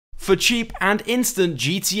For cheap and instant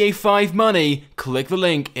GTA 5 money, click the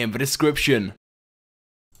link in the description.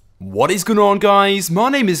 What is going on, guys? My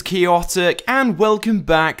name is Chaotic and welcome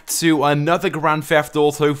back to another Grand Theft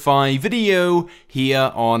Auto 5 video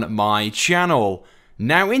here on my channel.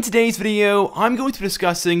 Now in today's video, I'm going to be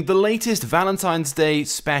discussing the latest Valentine's Day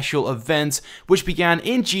special event which began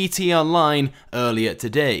in GTA Online earlier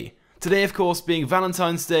today. Today, of course, being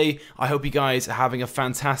Valentine's Day, I hope you guys are having a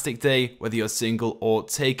fantastic day, whether you're single or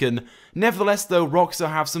taken. Nevertheless, though, Rockstar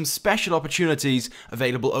have some special opportunities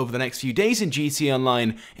available over the next few days in GTA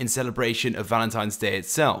Online in celebration of Valentine's Day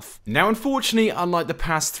itself. Now, unfortunately, unlike the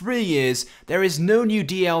past 3 years, there is no new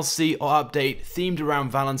DLC or update themed around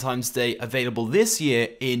Valentine's Day available this year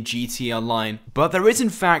in GTA Online, but there is in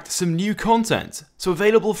fact some new content. So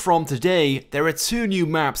available from today, there are 2 new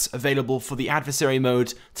maps available for the adversary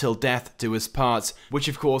mode Till Death Do Us Part, which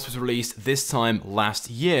of course was released this time last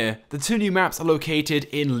year. The 2 new maps are located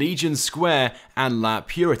in Legion Square and La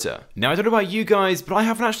Purita. Now I don't know about you guys, but I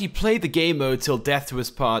haven't actually played the game mode Till Death Do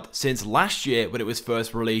Us Part since last year when it was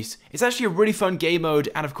first released. It's actually a really fun game mode,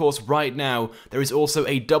 and of course right now there is also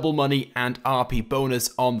a double money and RP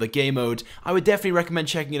bonus on the game mode. I would definitely recommend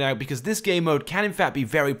checking it out because this game mode can in fact be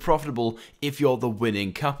very profitable if you're the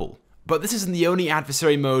winning couple. But this isn't the only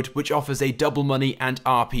adversary mode which offers a double money and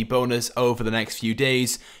RP bonus over the next few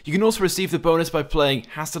days. You can also receive the bonus by playing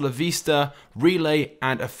Hasta La Vista, Relay,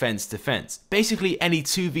 and Offense Defense. Basically any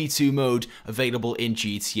 2v2 mode available in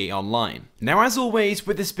GTA Online. Now as always,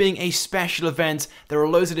 with this being a special event, there are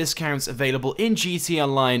loads of discounts available in GTA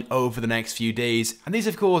Online over the next few days, and these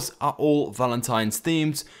of course are all Valentine's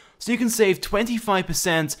themed. So you can save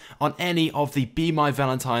 25% on any of the Be My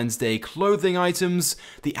Valentine's Day clothing items,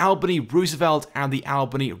 the Albany Roosevelt and the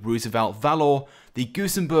Albany Roosevelt Valor, the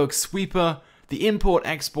Gusenberg Sweeper, the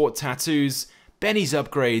Import-Export tattoos, Benny's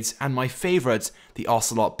upgrades, and my favourite, the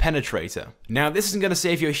Ocelot Penetrator. Now this isn't going to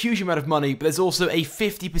save you a huge amount of money, but there's also a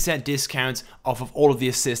 50% discount off of all of the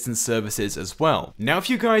assistance services as well. Now if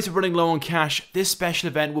you guys are running low on cash, this special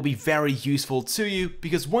event will be very useful to you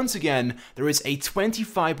because once again, there is a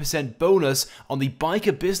 25% bonus on the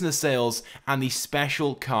biker business sales and the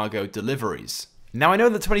special cargo deliveries. Now I know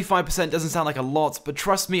that 25% doesn't sound like a lot, but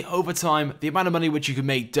trust me, over time, the amount of money which you can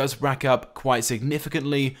make does rack up quite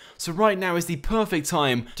significantly, so right now is the perfect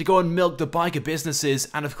time to go and milk the biker businesses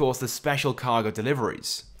and of course the special cargo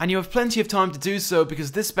deliveries. And you have plenty of time to do so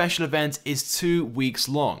because this special event is 2 weeks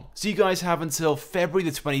long. So you guys have until February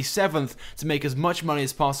the 27th to make as much money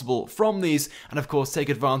as possible from these and of course take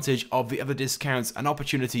advantage of the other discounts and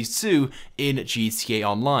opportunities too in GTA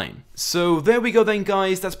Online. So there we go then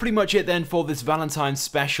guys, that's pretty much it then for this Valentine's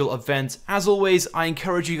special event. As always, I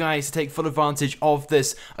encourage you guys to take full advantage of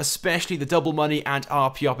this, especially the double money and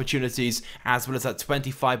RP opportunities as well as that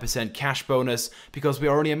 25% cash bonus because we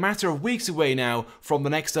are only a matter of weeks away now from the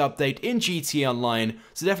next update in GTA Online,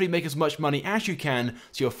 so definitely make as much money as you can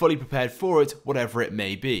so you're fully prepared for it, whatever it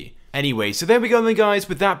may be. Anyway, so there we go then guys,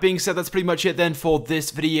 with that being said, that's pretty much it then for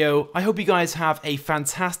this video. I hope you guys have a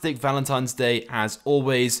fantastic Valentine's Day as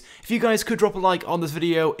always. If you guys could drop a like on this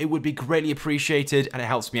video, it would be greatly appreciated and it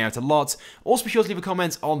helps me out a lot. Also be sure to leave a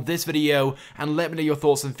comment on this video and let me know your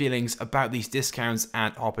thoughts and feelings about these discounts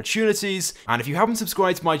and opportunities. And if you haven't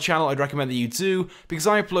subscribed to my channel, I'd recommend that you do because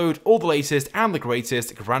I upload all the latest and the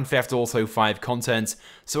greatest Grand Theft Auto 5 content.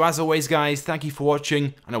 So as always guys, thank you for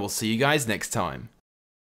watching and I will see you guys next time.